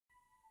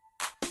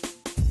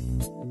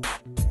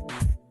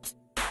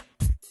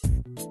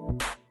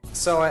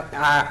So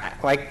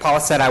like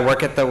Paula said, I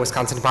work at the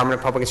Wisconsin Department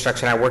of Public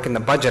Instruction. I work in the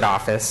budget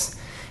office.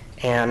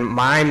 And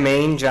my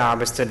main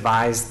job is to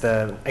advise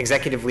the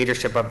executive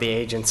leadership of the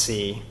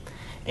agency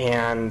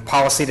and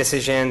policy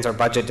decisions or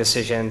budget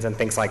decisions and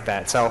things like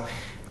that. So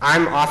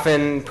I'm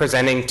often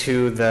presenting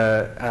to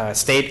the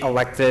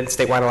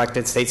statewide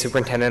elected state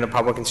superintendent of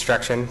public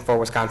instruction for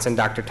Wisconsin,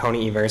 Dr.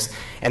 Tony Evers,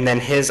 and then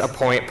his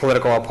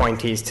political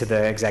appointees to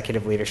the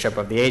executive leadership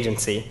of the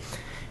agency.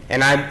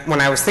 And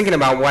when I was thinking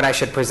about what I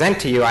should present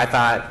to you, I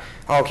thought,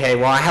 okay,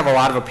 well, I have a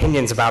lot of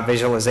opinions about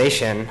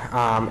visualization.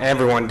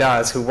 Everyone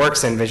does who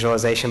works in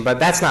visualization, but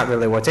that's not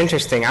really what's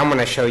interesting. I'm going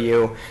to show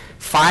you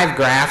 5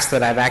 graphs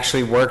that I've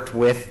actually worked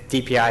with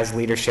DPI's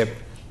leadership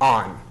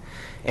on.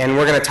 And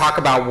we're going to talk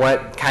about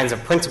what kinds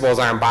of principles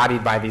are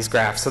embodied by these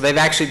graphs. So they've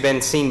actually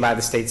been seen by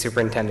the state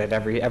superintendent,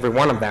 every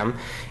one of them.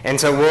 And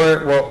so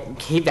we'll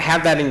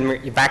have that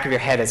in the back of your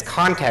head as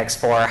context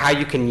for how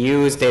you can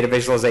use data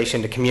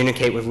visualization to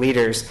communicate with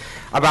leaders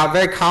about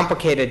very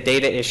complicated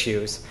data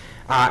issues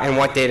and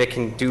what data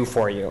can do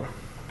for you.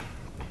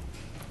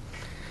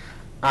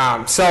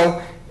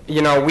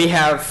 We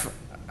have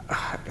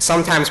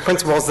sometimes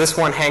principles. This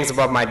one hangs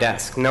above my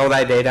desk. Know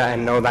thy data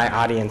and know thy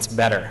audience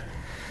better.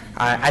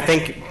 I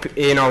think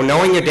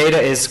knowing your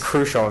data is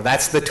crucial.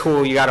 That's the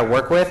tool you got to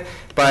work with.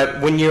 But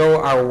when you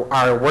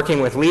are working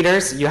with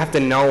leaders, you have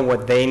to know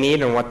what they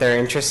need and what their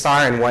interests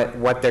are and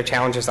what their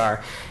challenges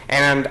are.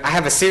 And I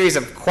have a series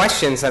of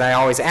questions that I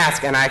always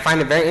ask, and I find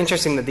it very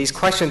interesting that these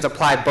questions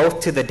apply both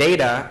to the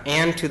data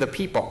and to the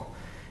people.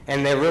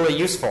 And they're really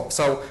useful.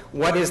 So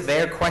what is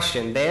their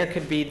question? There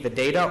could be the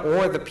data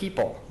or the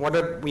people.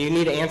 You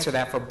need to answer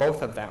that for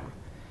both of them.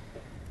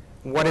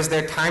 What is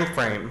their time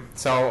frame?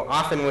 So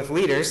often with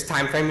leaders,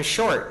 time frame is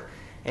short.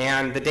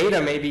 And the data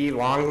may be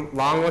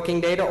long-looking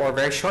data or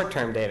very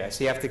short-term data.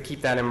 So you have to keep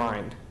that in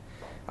mind.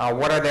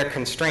 What are their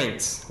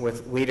constraints?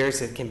 With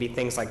leaders, it can be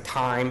things like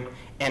time,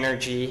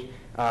 energy,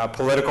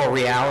 political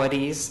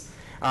realities.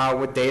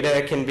 With data,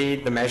 it can be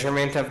the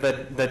measurement of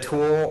the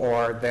tool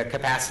or the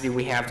capacity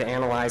we have to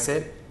analyze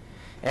it.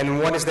 And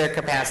what is their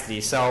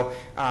capacity? So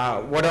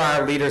what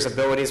are our leaders'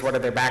 abilities? What are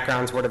their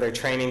backgrounds? What are their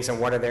trainings? And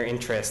what are their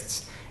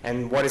interests?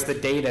 And what is the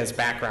data's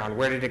background?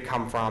 Where did it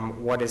come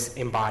from? What is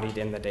embodied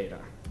in the data?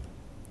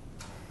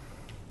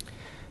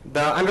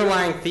 The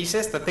underlying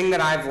thesis, the thing that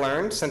I've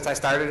learned since I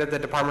started at the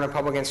Department of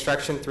Public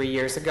Instruction 3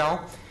 years ago,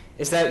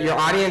 is that your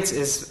audience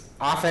is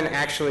often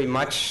actually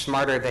much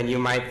smarter than you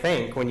might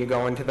think when you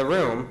go into the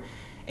room.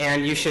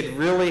 And you should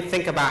really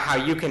think about how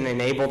you can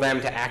enable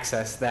them to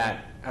access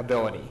that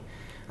ability.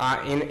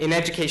 In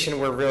education,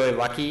 we're really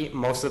lucky.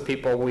 Most of the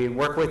people we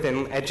work with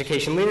in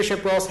education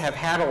leadership roles have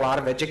had a lot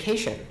of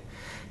education.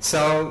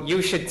 So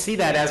you should see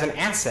that as an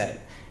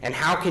asset. And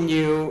how can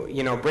you,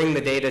 bring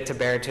the data to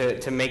bear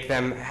to make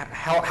them,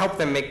 help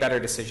them make better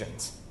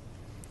decisions?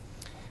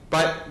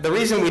 But the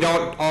reason we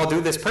don't all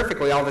do this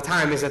perfectly all the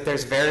time is that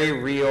there's very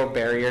real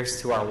barriers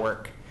to our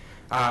work.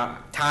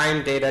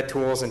 Time, data,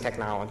 tools, and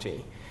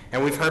technology.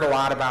 And we've heard a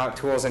lot about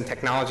tools and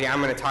technology.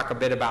 I'm going to talk a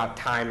bit about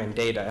time and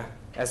data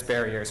as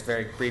barriers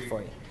very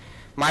briefly.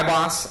 My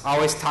boss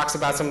always talks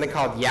about something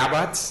called yeah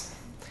buts.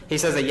 He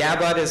says a yeah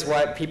but is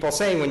what people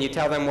say when you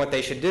tell them what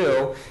they should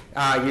do.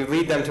 You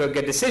lead them to a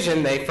good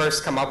decision, they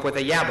first come up with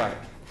a yeah but.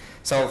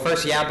 So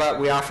first yeah but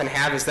we often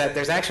have is that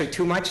there's actually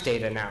too much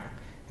data now.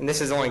 And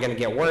this is only going to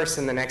get worse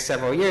in the next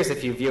several years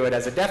if you view it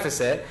as a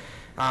deficit.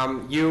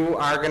 You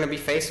are going to be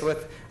faced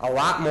with a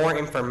lot more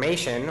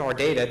information or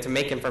data to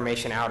make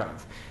information out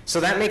of. So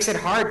that makes it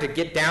hard to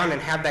get down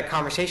and have that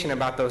conversation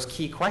about those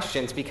key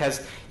questions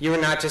because you're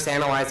not just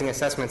analyzing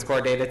assessment score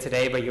data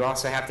today, but you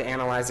also have to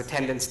analyze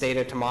attendance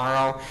data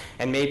tomorrow,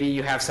 and maybe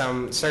you have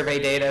some survey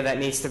data that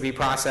needs to be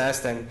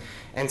processed, and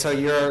so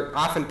you're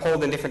often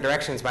pulled in different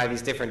directions by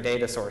these different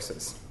data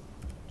sources.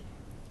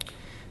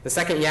 The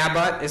second yeah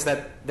but is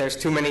that there's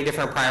too many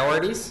different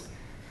priorities.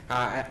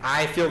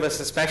 I feel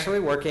this especially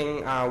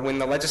working when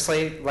the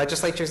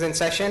legislature's in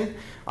session.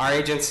 Our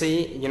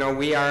agency,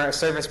 we are a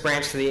service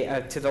branch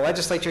to the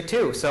legislature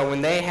too. So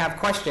when they have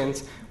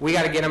questions, we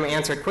got to get them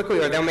answered quickly,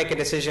 or they'll make a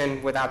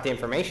decision without the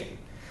information.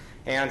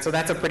 And so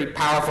that's a pretty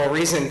powerful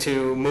reason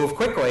to move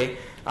quickly.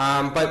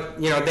 But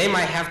they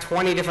might have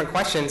 20 different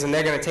questions, and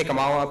they're going to take them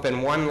all up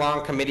in one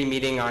long committee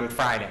meeting on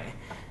Friday,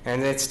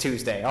 and it's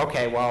Tuesday.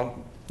 Okay,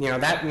 well.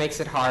 That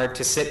makes it hard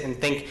to sit and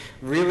think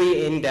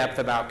really in depth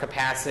about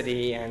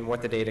capacity and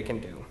what the data can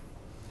do.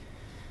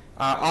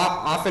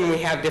 Often we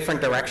have different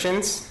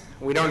directions.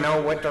 We don't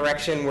know what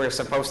direction we're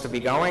supposed to be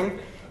going.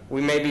 We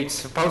may be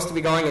supposed to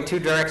be going in 2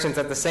 directions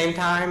at the same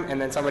time,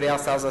 and then somebody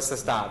else tells us to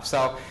stop.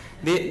 So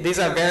these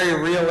are very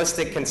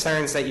realistic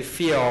concerns that you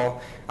feel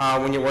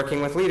when you're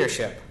working with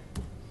leadership.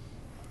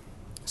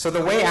 So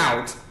the way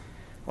out,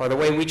 or the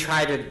way we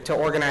try to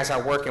organize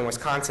our work in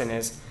Wisconsin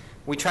is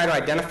we try to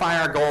identify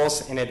our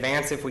goals in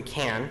advance if we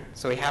can,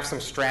 so we have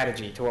some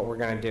strategy to what we're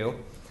going to do.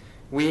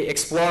 We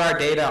explore our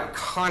data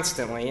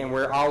constantly, and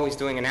we're always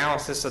doing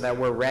analysis so that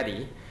we're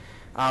ready.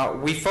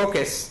 We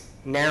focus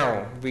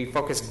narrow. We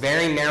focus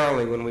very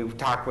narrowly when we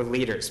talk with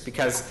leaders,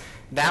 because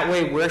that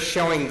way we're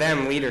showing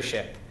them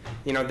leadership.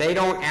 You know, they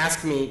don't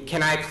ask me,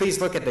 can I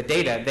please look at the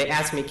data? They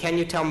ask me, can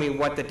you tell me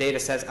what the data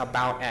says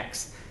about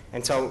X?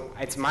 And so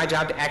it's my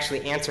job to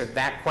actually answer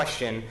that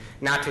question,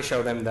 not to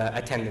show them the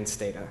attendance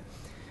data.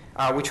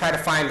 We try to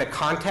find the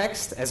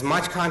context, as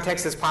much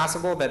context as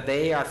possible that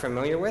they are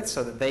familiar with,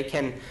 so that they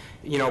can,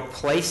 you know,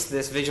 place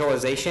this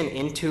visualization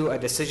into a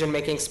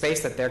decision-making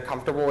space that they're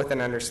comfortable with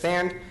and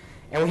understand.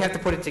 And we have to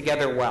put it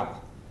together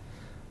well.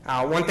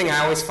 One thing I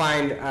always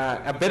find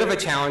a bit of a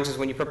challenge is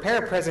when you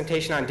prepare a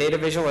presentation on data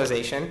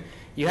visualization,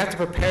 you have to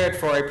prepare it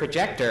for a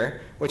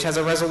projector which has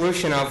a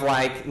resolution of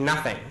like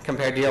nothing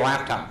compared to your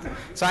laptop.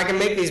 So I can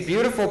make these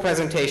beautiful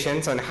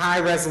presentations on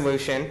high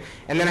resolution,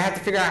 and then I have to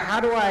figure out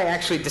how do I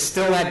actually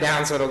distill that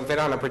down so it'll fit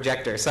on a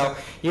projector. So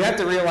you have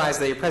to realize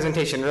that your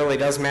presentation really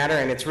does matter,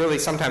 and it's really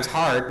sometimes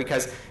hard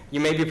because you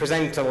may be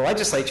presenting to the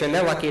legislature and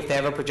they're lucky if they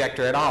have a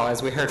projector at all,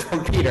 as we heard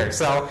from Peter.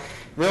 So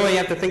really you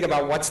have to think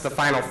about what's the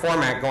final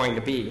format going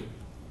to be.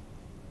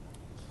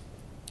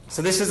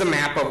 So this is a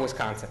map of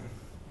Wisconsin.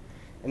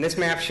 And this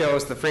map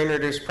shows the free and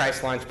reduced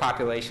price lunch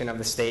population of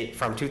the state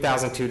from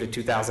 2002 to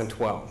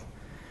 2012.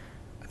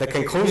 The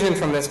conclusion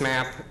from this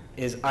map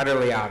is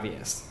utterly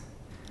obvious.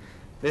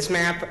 This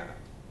map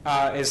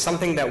is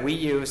something that we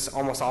use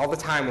almost all the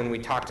time when we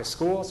talk to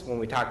schools, when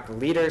we talk to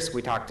leaders,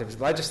 we talk to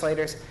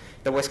legislators.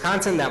 The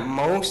Wisconsin that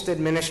most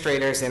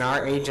administrators in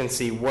our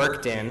agency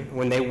worked in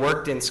when they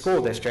worked in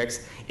school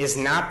districts is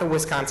not the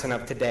Wisconsin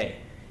of today.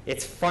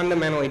 It's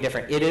fundamentally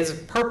different. It is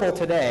purple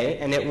today,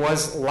 and it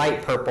was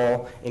light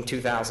purple in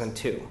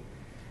 2002.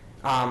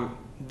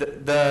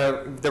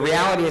 The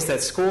reality is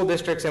that school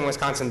districts in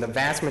Wisconsin, the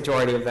vast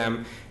majority of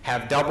them,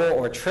 have double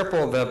or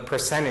triple the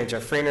percentage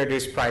of free and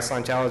reduced price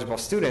lunch eligible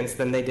students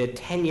than they did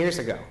 10 years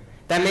ago.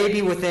 That may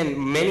be within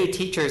many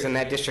teachers in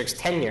that district's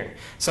tenure.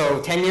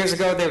 So 10 years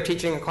ago, they were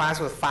teaching a class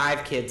with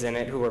 5 kids in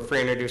it who were free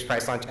and reduced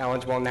price lunch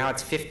eligible. Now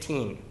it's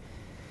 15.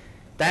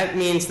 That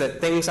means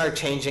that things are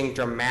changing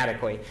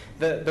dramatically.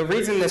 The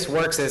reason this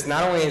works is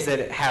not only does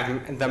it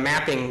have the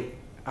mapping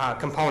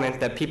component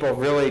that people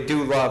really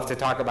do love to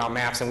talk about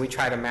maps, and we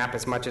try to map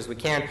as much as we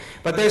can,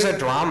 but there's a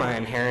drama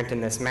inherent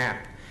in this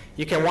map.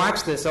 You can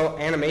watch this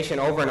animation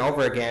over and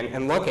over again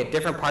and look at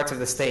different parts of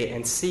the state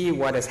and see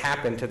what has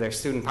happened to their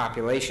student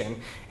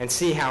population and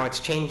see how it's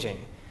changing.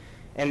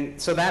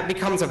 And so that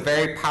becomes a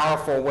very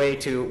powerful way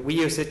we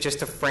use it just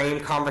to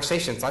frame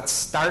conversations. Let's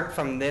start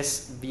from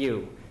this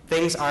view.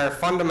 Things are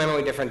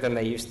fundamentally different than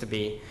they used to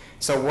be.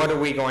 So what are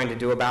we going to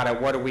do about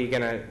it? What are we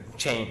going to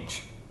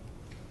change?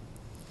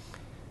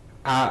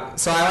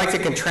 So I like to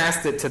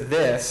contrast it to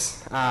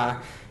this.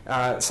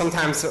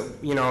 Sometimes,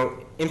 you know,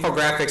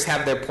 infographics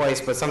have their place,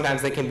 but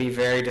sometimes they can be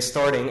very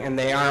distorting, and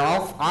they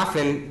are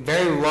often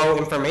very low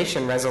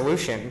information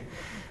resolution.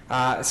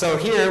 So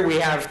here we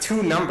have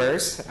 2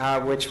 numbers,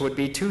 which would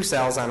be 2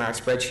 cells on our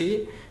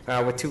spreadsheet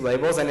with 2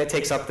 labels, and it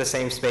takes up the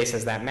same space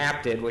as that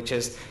map did, which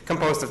is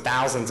composed of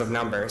thousands of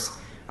numbers.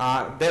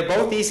 They're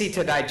both easy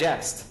to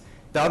digest.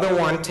 The other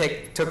one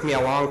took me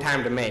a long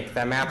time to make.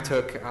 That map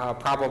took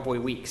probably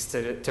weeks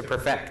to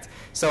perfect.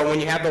 So when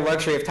you have the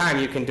luxury of time,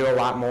 you can do a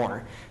lot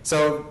more.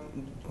 So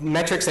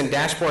metrics and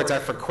dashboards are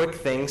for quick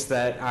things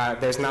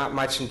that there's not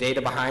much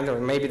data behind, or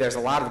maybe there's a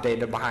lot of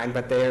data behind,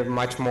 but they're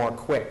much more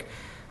quick.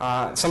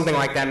 Something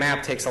like that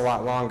map takes a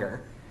lot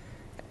longer.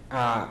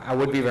 I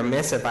would be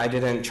remiss if I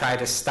didn't try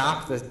to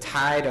stop the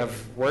tide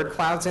of word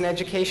clouds in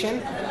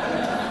education.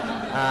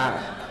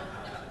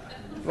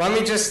 Let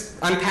me just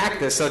unpack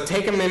this. So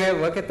take a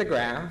minute, look at the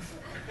graph.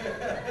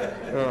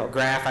 Well,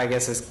 graph, I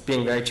guess, is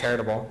being very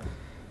charitable.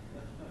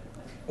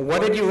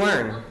 What did you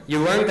learn? You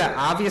learned that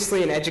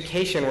obviously in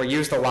education were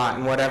used a lot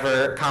in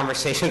whatever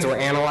conversations were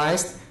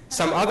analyzed.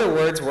 Some other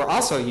words were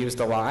also used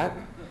a lot.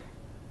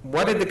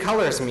 What did the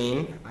colors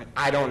mean?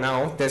 I don't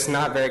know. That's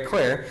not very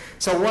clear.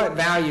 So what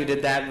value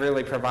did that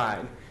really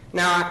provide?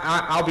 Now,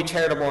 I'll be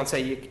charitable and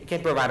say you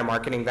can provide a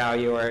marketing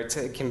value, or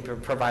it can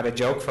provide a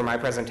joke for my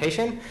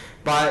presentation,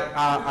 but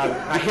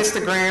a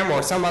histogram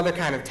or some other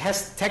kind of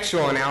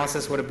textual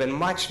analysis would have been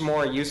much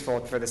more useful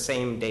for the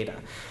same data.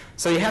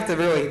 So you have to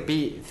really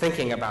be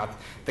thinking about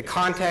the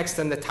context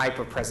and the type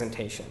of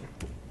presentation.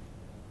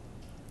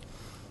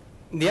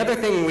 The other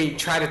thing we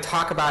try to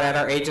talk about at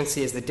our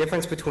agency is the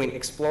difference between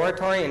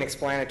exploratory and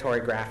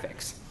explanatory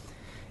graphics.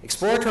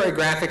 Exploratory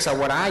graphics are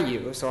what I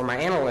use, or my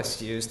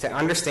analysts use, to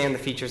understand the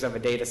features of a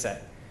data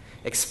set.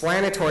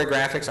 Explanatory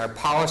graphics are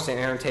polished and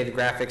annotated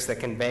graphics that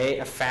convey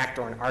a fact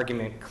or an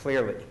argument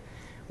clearly.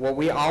 What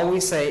we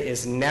always say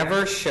is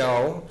never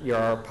show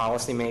your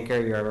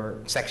policymaker, your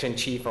section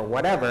chief, or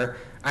whatever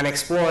an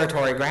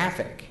exploratory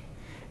graphic.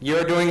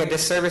 You're doing a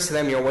disservice to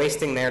them. You're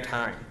wasting their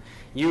time.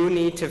 You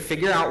need to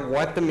figure out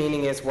what the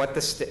meaning is, what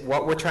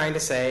we're trying to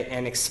say,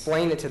 and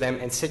explain it to them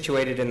and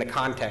situate it in the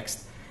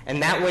context.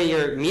 And that way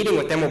your meeting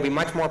with them will be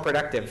much more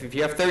productive. If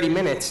you have 30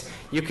 minutes,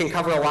 you can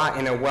cover a lot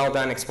in a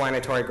well-done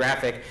explanatory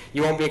graphic.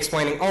 You won't be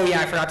explaining, oh yeah,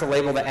 I forgot to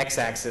label the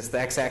x-axis. The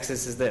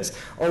x-axis is this.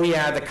 Oh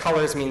yeah, the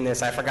colors mean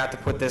this. I forgot to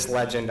put this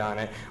legend on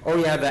it. Oh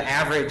yeah, the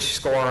average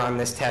score on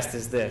this test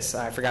is this.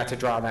 I forgot to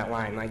draw that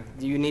line. Like,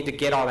 you need to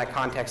get all that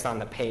context on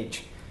the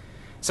page.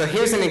 So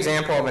here's an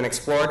example of an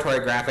exploratory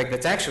graphic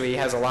that actually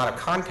has a lot of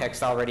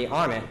context already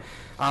on it.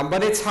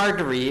 But it's hard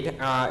to read.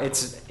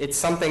 It's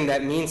something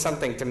that means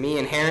something to me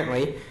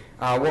inherently.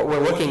 What we're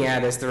looking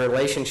at is the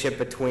relationship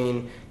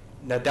between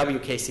the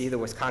WKC, the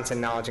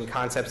Wisconsin Knowledge and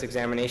Concepts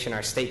Examination,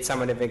 our state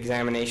summative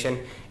examination,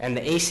 and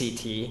the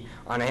ACT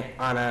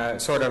on a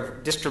sort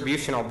of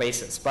distributional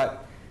basis.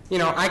 But you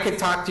know, I could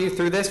talk to you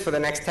through this for the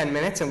next 10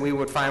 minutes, and we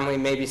would finally,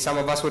 maybe some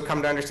of us would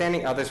come to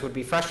understanding, others would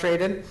be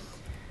frustrated.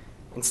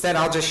 Instead,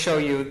 I'll just show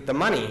you the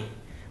money,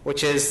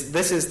 which is,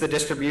 this is the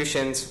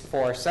distributions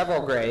for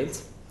several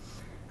grades.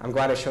 I'm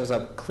glad it shows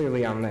up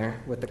clearly on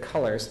there with the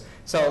colors.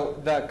 So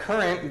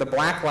the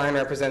black line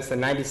represents the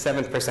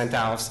 97th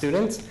percentile of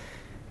students.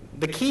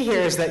 The key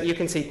here is that you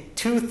can see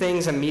two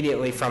things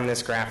immediately from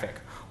this graphic.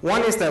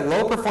 One is that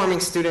low-performing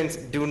students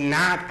do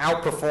not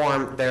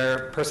outperform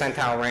their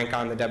percentile rank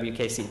on the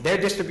WKC. Their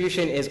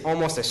distribution is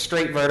almost a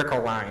straight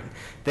vertical line.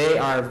 They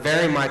are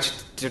very much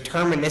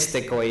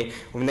deterministically,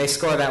 when they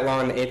score that low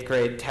in the 8th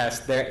grade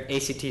test, their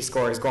ACT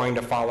score is going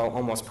to follow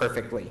almost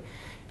perfectly.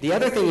 The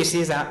other thing you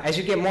see is that as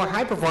you get more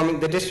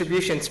high-performing, the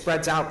distribution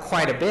spreads out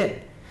quite a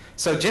bit.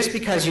 So just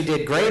because you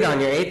did great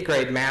on your 8th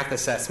grade math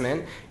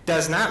assessment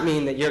does not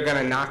mean that you're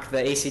going to knock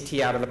the ACT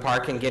out of the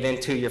park and get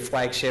into your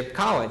flagship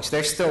college.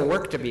 There's still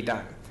work to be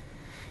done.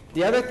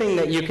 The other thing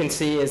that you can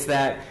see is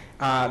that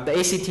the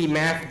ACT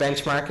math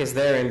benchmark is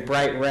there in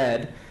bright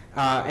red.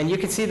 And you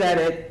can see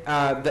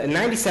that the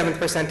 97th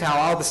percentile,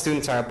 all the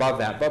students are above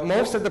that. But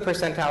most of the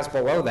percentiles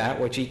below that,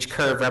 which each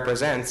curve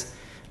represents,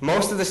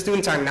 most of the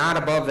students are not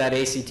above that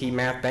ACT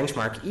math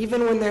benchmark,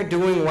 even when they're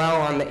doing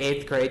well on the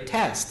 8th grade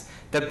test.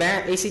 The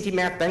ACT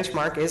math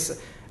benchmark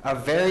is a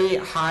very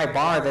high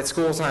bar that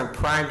schools aren't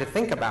primed to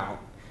think about.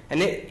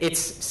 And it's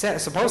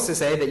supposed to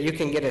say that you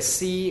can get a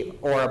C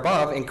or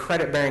above in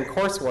credit-bearing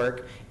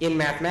coursework in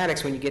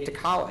mathematics when you get to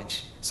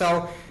college.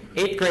 So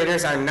 8th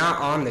graders are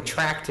not on the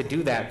track to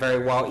do that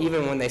very well,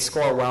 even when they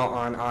score well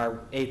on our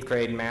 8th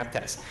grade math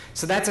test.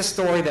 So that's a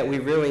story that we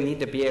really need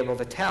to be able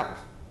to tell.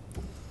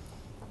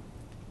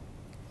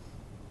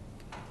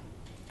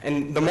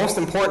 And the most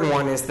important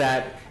one is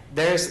that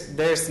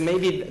there's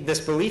maybe this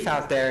belief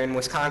out there in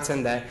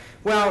Wisconsin that,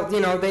 well, you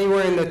know, they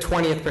were in the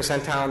 20th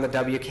percentile in the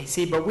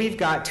WKC, but we've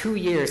got 2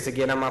 years to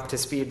get them up to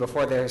speed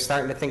before they're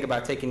starting to think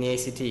about taking the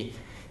ACT.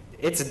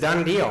 It's a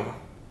done deal.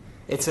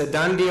 It's a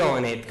done deal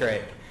in 8th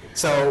grade.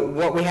 So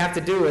what we have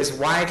to do is,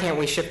 why can't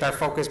we shift our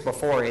focus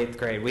before 8th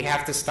grade? We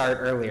have to start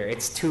earlier.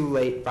 It's too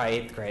late by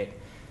 8th grade.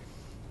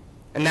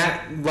 And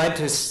that led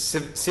to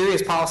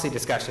serious policy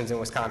discussions in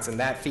Wisconsin,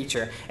 that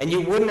feature. And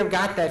you wouldn't have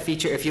got that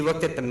feature if you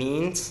looked at the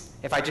means.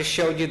 If I just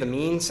showed you the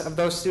means of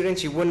those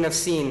students, you wouldn't have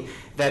seen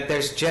that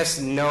there's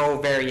just no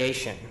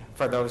variation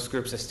for those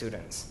groups of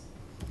students.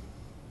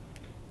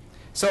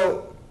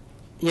 So,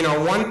 you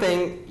know, one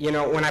thing, you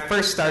know, when I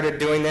first started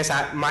doing this,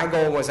 my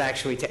goal was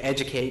actually to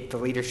educate the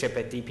leadership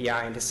at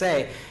DPI and to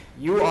say,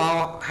 you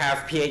all have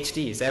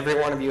PhDs. Every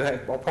one of you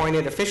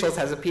appointed officials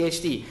has a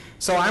PhD.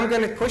 So I'm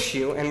going to push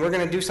you, and we're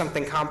going to do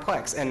something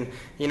complex. And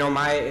you know,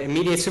 my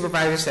immediate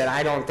supervisor said,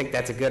 I don't think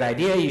that's a good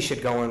idea. You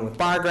should go in with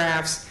bar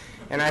graphs.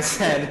 And I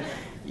said,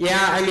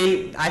 yeah, I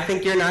mean, I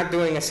think you're not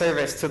doing a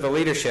service to the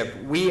leadership.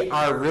 We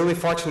are really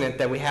fortunate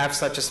that we have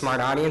such a smart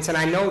audience, and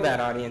I know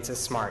that audience is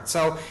smart.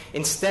 So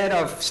instead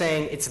of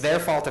saying it's their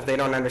fault if they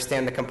don't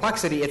understand the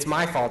complexity, it's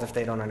my fault if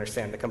they don't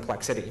understand the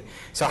complexity.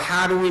 So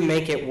how do we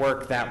make it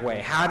work that way?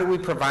 How do we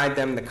provide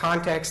them the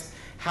context?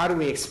 How do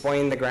we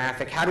explain the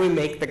graphic? How do we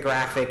make the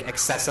graphic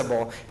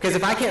accessible? Because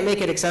if I can't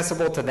make it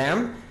accessible to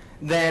them,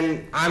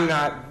 then I'm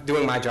not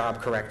doing my job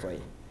correctly.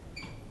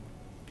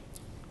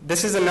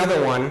 This is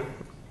another one.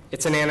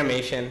 It's an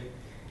animation.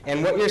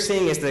 And what you're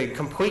seeing is the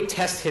complete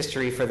test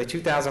history for the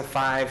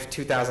 2005,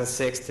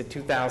 2006 to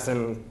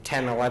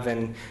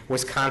 2010-11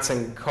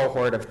 Wisconsin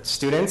cohort of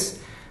students.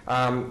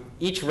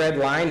 Each red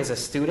line is a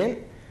student,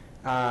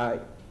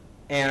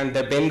 and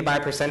they're binned by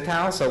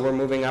percentile, so we're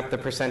moving up the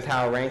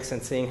percentile ranks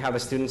and seeing how the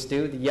students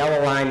do. The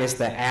yellow line is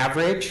the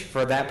average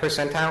for that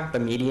percentile, the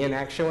median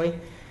actually.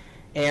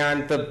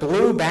 And the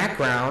blue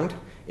background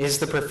is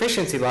the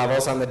proficiency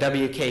levels on the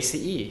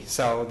WKCE,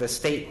 so the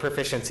state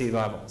proficiency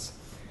levels.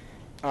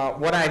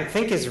 What I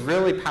think is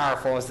really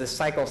powerful as this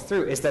cycles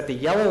through is that the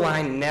yellow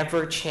line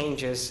never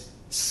changes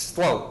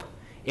slope.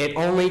 It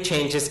only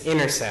changes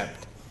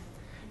intercept.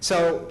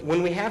 So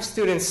when we have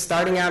students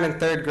starting out in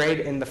 3rd grade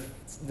in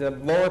the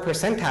lower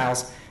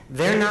percentiles,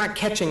 they're not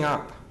catching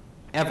up,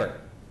 ever.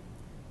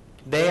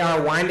 They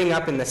are winding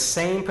up in the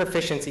same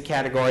proficiency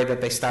category that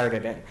they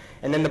started in.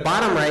 And in the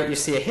bottom right, you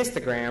see a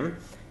histogram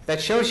that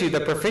shows you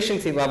the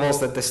proficiency levels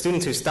that the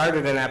students who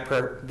started in that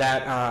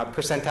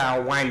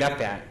percentile wind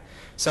up at.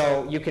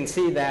 So you can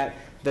see that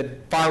The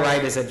far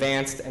right is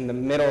advanced, and the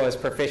middle is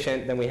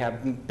proficient. Then we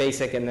have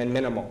basic and then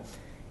minimal.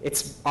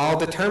 It's all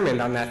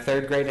determined on that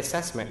third grade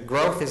assessment.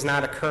 Growth is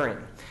not occurring.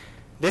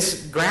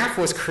 This graph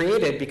was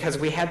created because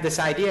we had this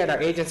idea at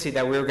our agency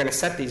that we were going to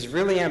set these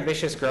really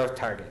ambitious growth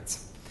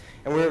targets.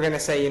 And we were going to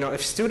say,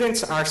 if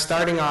students are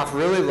starting off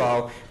really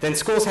low, then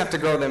schools have to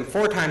grow them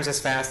 4 times as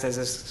fast as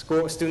a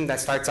student that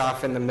starts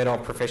off in the middle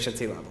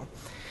proficiency level.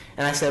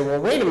 And I said, well,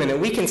 wait a minute,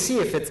 we can see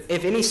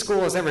if any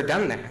school has ever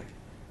done that,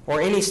 or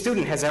any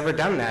student has ever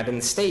done that in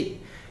the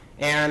state.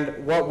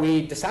 And what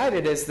we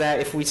decided is that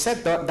if we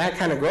set that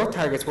kind of growth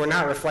targets, we're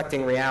not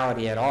reflecting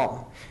reality at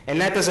all.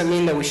 And that doesn't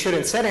mean that we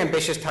shouldn't set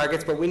ambitious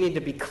targets, but we need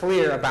to be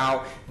clear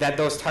about that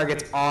those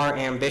targets are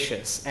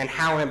ambitious and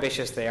how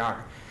ambitious they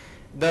are.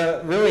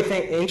 The really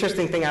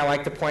interesting thing I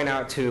like to point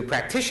out to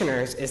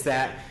practitioners is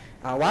that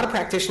a lot of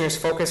practitioners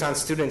focus on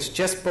students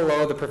just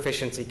below the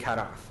proficiency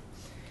cutoff.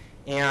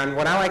 And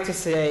what I like to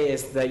say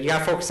is that you got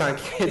to focus on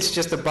kids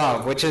just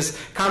above, which is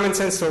common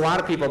sense to a lot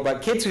of people,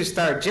 but kids who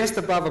start just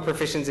above a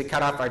proficiency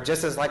cutoff are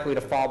just as likely to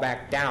fall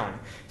back down.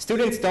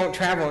 Students don't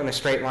travel in a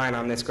straight line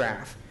on this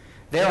graph.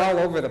 They're all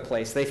over the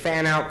place. They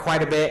fan out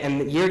quite a bit,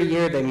 and year to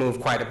year they move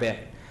quite a bit.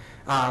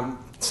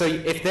 So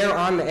if they're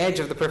on the edge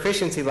of the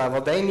proficiency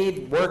level, they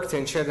need work to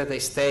ensure that they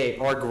stay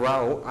or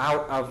grow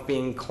out of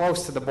being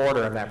close to the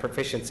border of that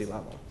proficiency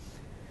level.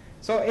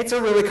 So it's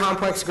a really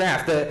complex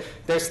graph.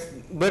 There's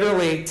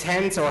literally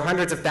tens or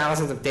hundreds of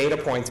thousands of data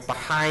points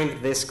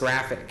behind this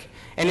graphic.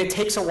 And it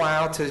takes a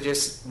while to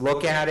just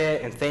look at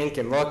it and think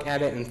and look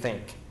at it and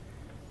think.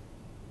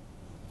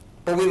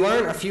 But we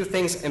learn a few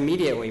things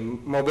immediately.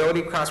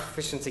 Mobility across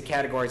proficiency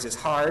categories is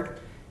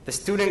hard. The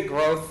student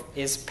growth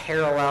is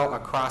parallel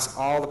across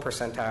all the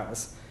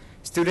percentiles.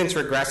 Students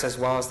regress as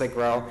well as they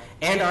grow.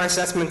 And our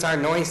assessments are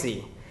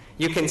noisy.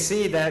 You can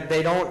see that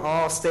they don't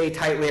all stay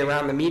tightly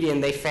around the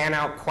median. They fan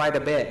out quite a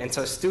bit. And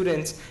so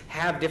students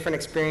have different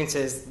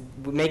experiences.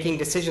 Making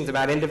decisions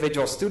about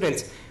individual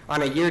students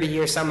on a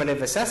year-to-year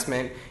summative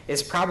assessment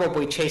is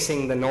probably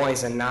chasing the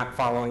noise and not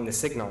following the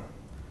signal.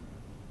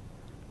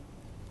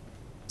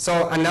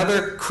 So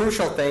another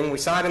crucial thing, we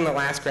saw it in the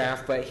last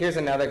graph, but here's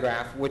another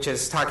graph, which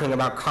is talking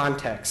about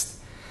context.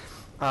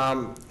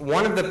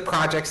 One of the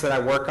projects that I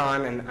work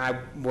on, and I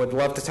would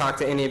love to talk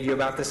to any of you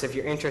about this if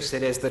you're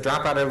interested, is the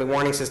dropout early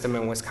warning system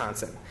in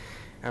Wisconsin.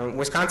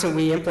 Wisconsin,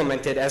 we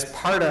implemented as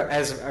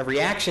a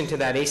reaction to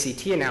that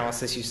ACT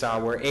analysis you saw,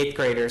 where 8th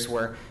graders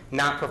were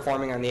not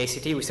performing on the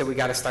ACT. We said we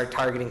got to start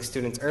targeting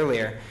students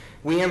earlier.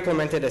 We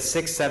implemented a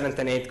 6th, 7th,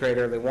 and 8th grade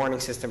early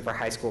warning system for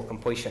high school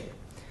completion.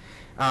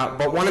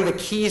 But one of the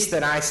keys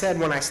that I said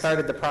when I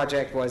started the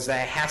project was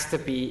that it has to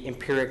be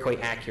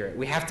empirically accurate.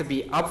 We have to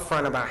be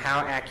upfront about how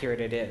accurate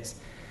it is.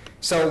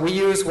 So we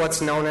use what's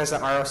known as a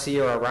ROC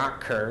or a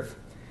ROC curve.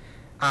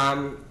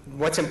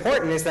 What's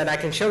important is that I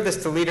can show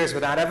this to leaders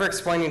without ever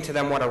explaining to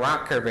them what a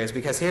ROC curve is,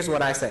 because here's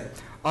what I say.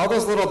 All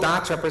those little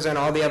dots represent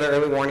all the other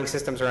early warning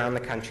systems around the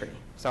country.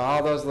 So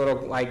all those little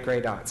light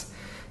gray dots.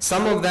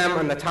 Some of them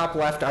on the top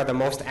left are the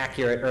most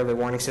accurate early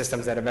warning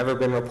systems that have ever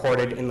been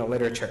reported in the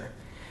literature.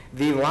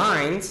 The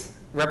lines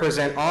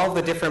represent all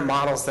the different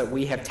models that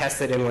we have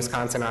tested in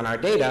Wisconsin on our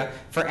data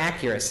for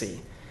accuracy.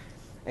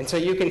 And so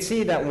you can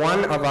see that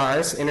one of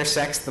ours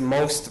intersects the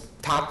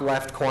most top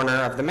left corner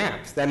of the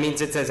map. That means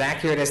it's as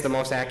accurate as the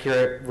most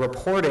accurate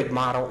reported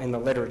model in the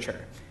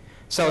literature.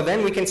 So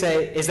then we can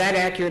say, is that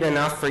accurate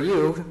enough for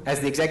you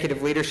as the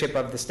executive leadership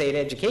of the state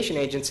education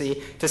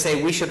agency to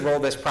say we should roll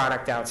this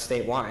product out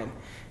statewide?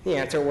 The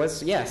answer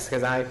was yes,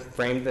 because I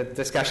framed the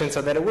discussion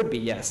so that it would be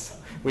yes.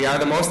 We are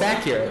the most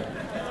accurate.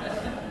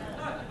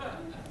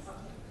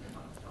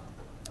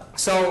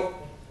 So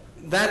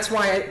that's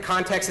why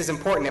context is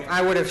important. If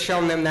I would have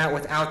shown them that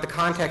without the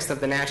context of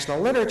the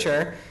national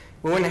literature,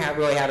 we wouldn't have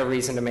really had a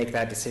reason to make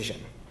that decision.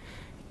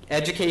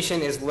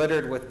 Education is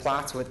littered with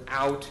plots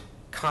without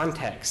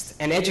context.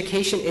 And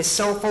education is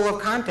so full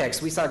of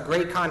context. We saw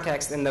great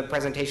context in the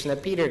presentation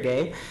that Peter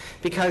gave,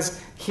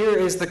 because here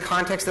is the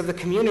context of the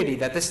community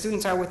that the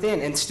students are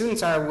within. And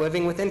students are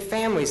living within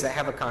families that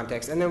have a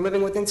context, and they're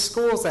living within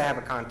schools that have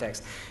a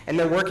context, and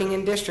they're working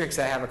in districts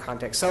that have a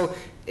context. So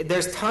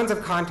there's tons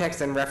of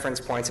context and reference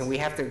points, and we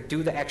have to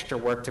do the extra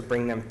work to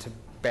bring them to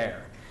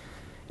bear.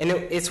 And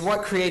it's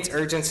what creates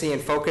urgency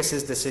and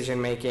focuses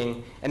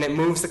decision-making, and it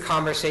moves the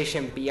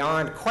conversation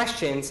beyond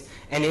questions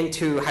and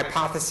into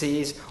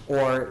hypotheses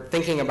or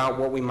thinking about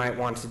what we might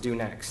want to do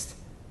next.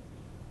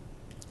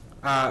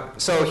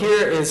 So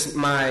here is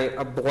my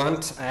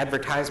blunt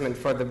advertisement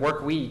for the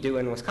work we do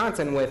in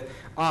Wisconsin with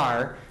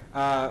R.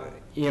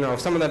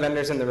 Some of the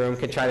vendors in the room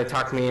could try to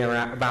talk to me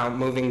about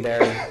moving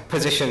their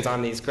positions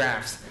on these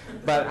graphs.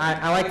 But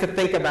I like to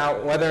think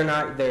about whether or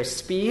not there's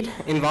speed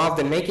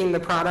involved in making the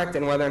product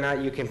and whether or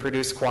not you can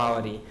produce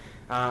quality.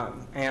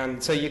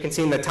 And so you can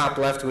see in the top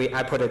left,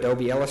 I put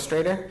Adobe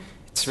Illustrator.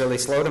 It's really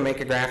slow to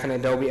make a graph in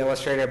Adobe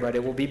Illustrator, but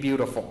it will be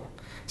beautiful.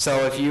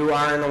 So if you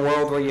are in a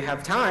world where you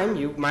have time,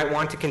 you might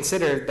want to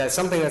consider that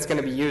something that's going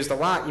to be used a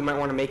lot, you might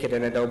want to make it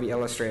in Adobe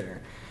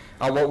Illustrator.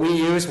 What we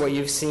use, what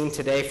you've seen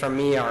today from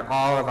me, are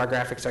all of our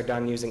graphics are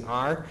done using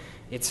R.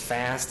 It's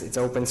fast, it's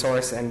open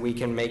source, and we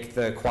can make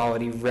the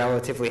quality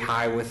relatively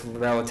high with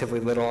relatively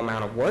little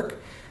amount of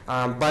work.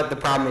 But the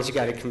problem is you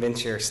got to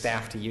convince your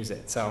staff to use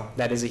it. So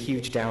that is a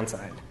huge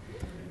downside.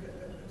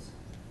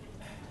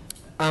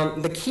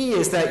 The key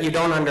is that you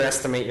don't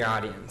underestimate your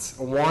audience.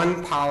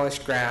 One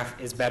polished graph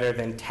is better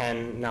than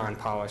 10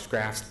 non-polished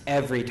graphs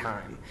every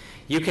time.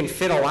 You can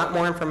fit a lot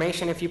more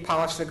information if you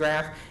polish the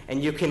graph,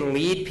 and you can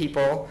lead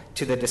people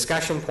to the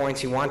discussion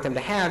points you want them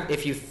to have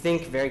if you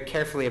think very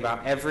carefully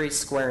about every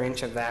square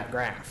inch of that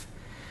graph.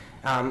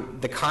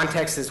 The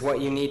context is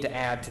what you need to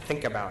add to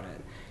think about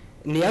it.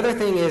 And the other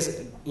thing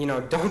is,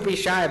 don't be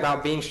shy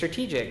about being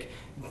strategic.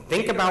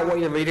 Think about what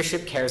your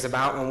leadership cares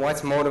about and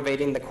what's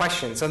motivating the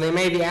question. So they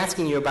may be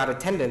asking you about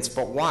attendance,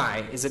 but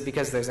why? Is it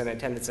because there's an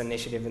attendance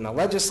initiative in the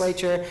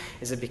legislature?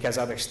 Is it because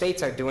other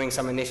states are doing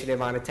some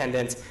initiative on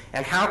attendance?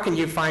 And how can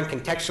you find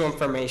contextual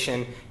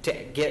information to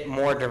get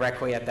more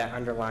directly at that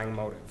underlying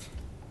motive?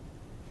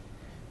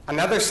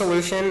 Another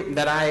solution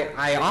that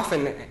I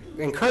often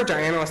encourage our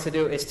analysts to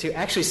do is to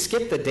actually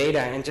skip the data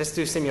and just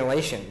do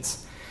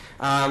simulations.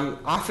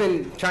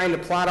 Often trying to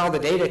plot all the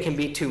data can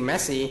be too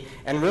messy,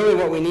 and really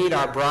what we need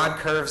are broad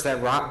curves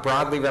that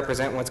broadly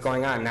represent what's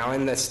going on. Now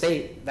in the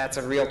state, that's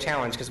a real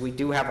challenge because we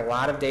do have a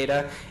lot of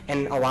data,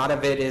 and a lot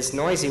of it is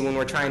noisy when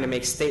we're trying to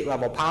make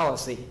state-level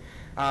policy.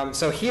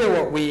 So here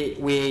what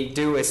we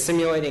do is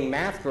simulating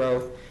math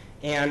growth,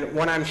 and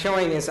what I'm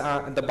showing is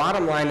the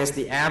bottom line is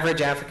the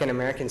average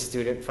African-American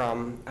student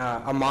from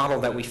a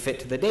model that we fit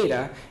to the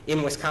data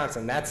in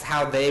Wisconsin. That's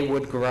how they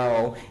would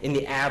grow in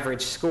the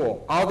average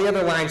school. All the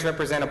other lines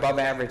represent above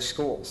average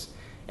schools.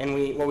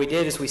 And what we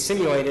did is we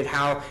simulated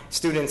how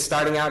students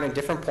starting out in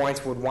different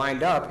points would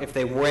wind up if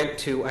they went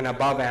to an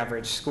above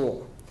average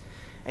school.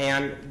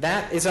 And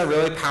that is a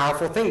really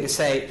powerful thing to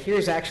say,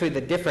 here's actually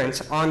the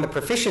difference on the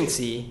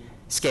proficiency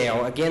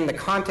scale. Again, the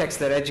context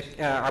that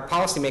our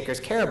policymakers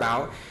care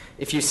about.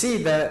 If you see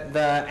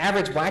the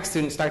average black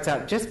student starts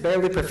out just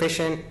barely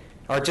proficient,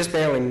 or just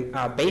barely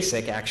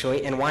basic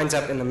actually, and winds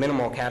up in the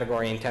minimal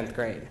category in 10th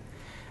grade.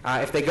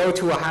 If they go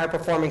to a higher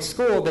performing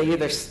school, they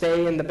either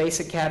stay in the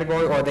basic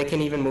category or they can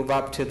even move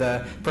up to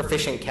the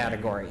proficient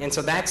category. And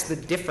so that's the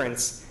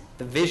difference,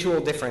 the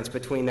visual difference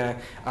between a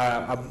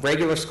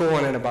regular school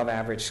and an above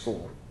average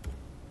school.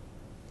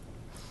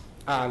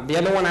 The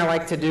other one I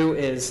like to do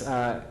is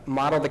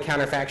model the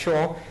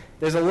counterfactual.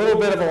 There's a little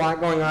bit of a lot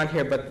going on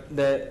here, but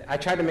I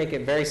tried to make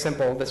it very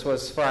simple. This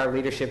was for our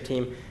leadership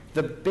team.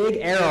 The big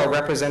arrow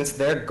represents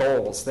their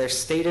goals, their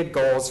stated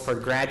goals for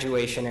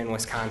graduation in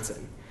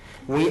Wisconsin.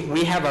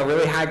 We have a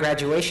really high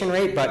graduation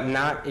rate, but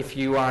not if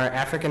you are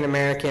African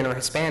American or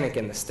Hispanic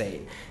in the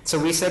state. So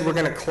we said we're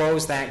going to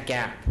close that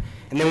gap.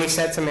 And then we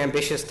set some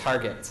ambitious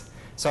targets.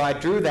 So I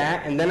drew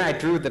that, and then I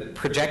drew the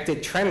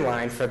projected trend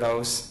line for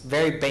those,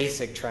 very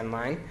basic trend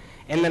line.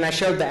 And then I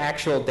showed the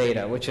actual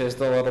data, which is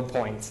the little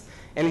points.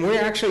 And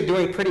we're actually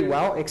doing pretty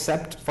well,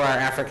 except for our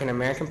African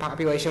American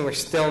population. We're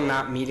still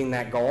not meeting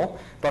that goal.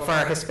 But for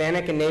our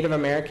Hispanic and Native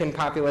American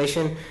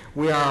population,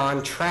 we are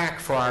on track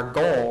for our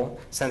goal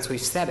since we've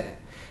set it.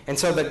 And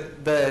so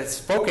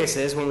the focus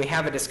is, when we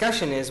have a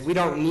discussion, is we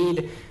don't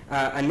need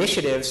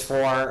initiatives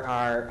for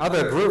our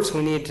other groups.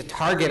 We need to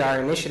target our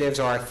initiatives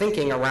or our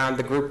thinking around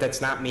the group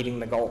that's not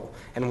meeting the goal.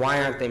 And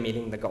why aren't they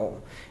meeting the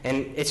goal?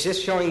 And it's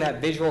just showing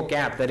that visual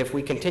gap that if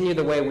we continue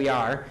the way we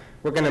are,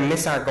 we're going to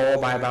miss our goal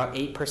by about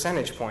 8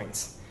 percentage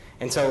points.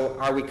 And so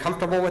are we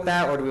comfortable with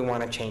that, or do we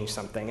want to change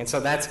something? And so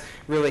that's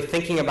really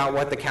thinking about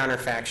what the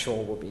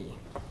counterfactual will be.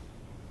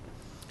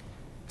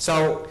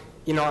 So,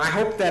 I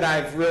hope that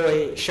I've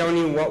really shown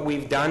you what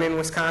we've done in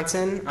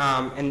Wisconsin.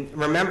 And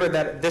remember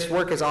that this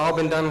work has all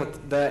been done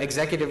with the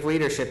executive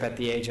leadership at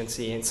the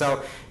agency. And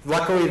so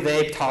luckily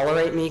they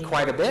tolerate me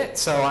quite a bit.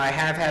 So I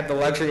have had the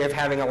luxury of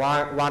having a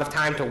lot of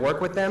time to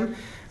work with them.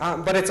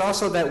 But it's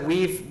also that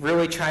we've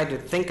really tried to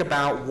think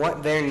about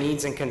what their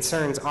needs and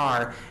concerns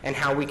are and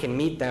how we can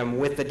meet them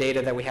with the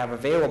data that we have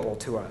available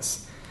to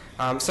us.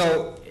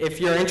 So if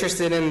you're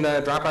interested in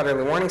the dropout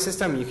early warning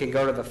system, you can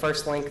go to the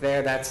first link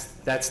there.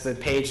 That's the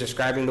page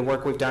describing the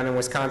work we've done in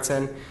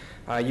Wisconsin.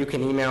 You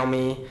can email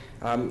me.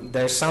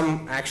 There's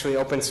some actually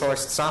open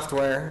source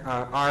software,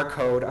 R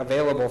code,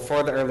 available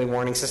for the early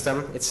warning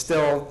system. It's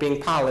still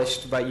being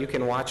polished, but you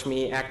can watch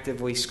me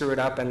actively screw it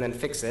up and then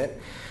fix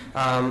it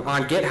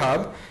on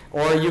GitHub.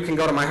 Or you can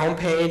go to my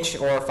homepage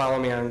or follow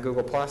me on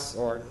Google+,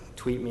 or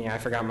tweet me. I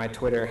forgot my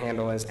Twitter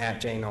handle is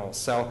 @jknowles.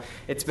 So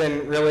it's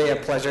been really a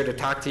pleasure to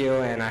talk to you,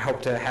 and I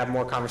hope to have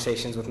more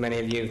conversations with many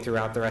of you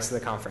throughout the rest of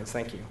the conference.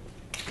 Thank you.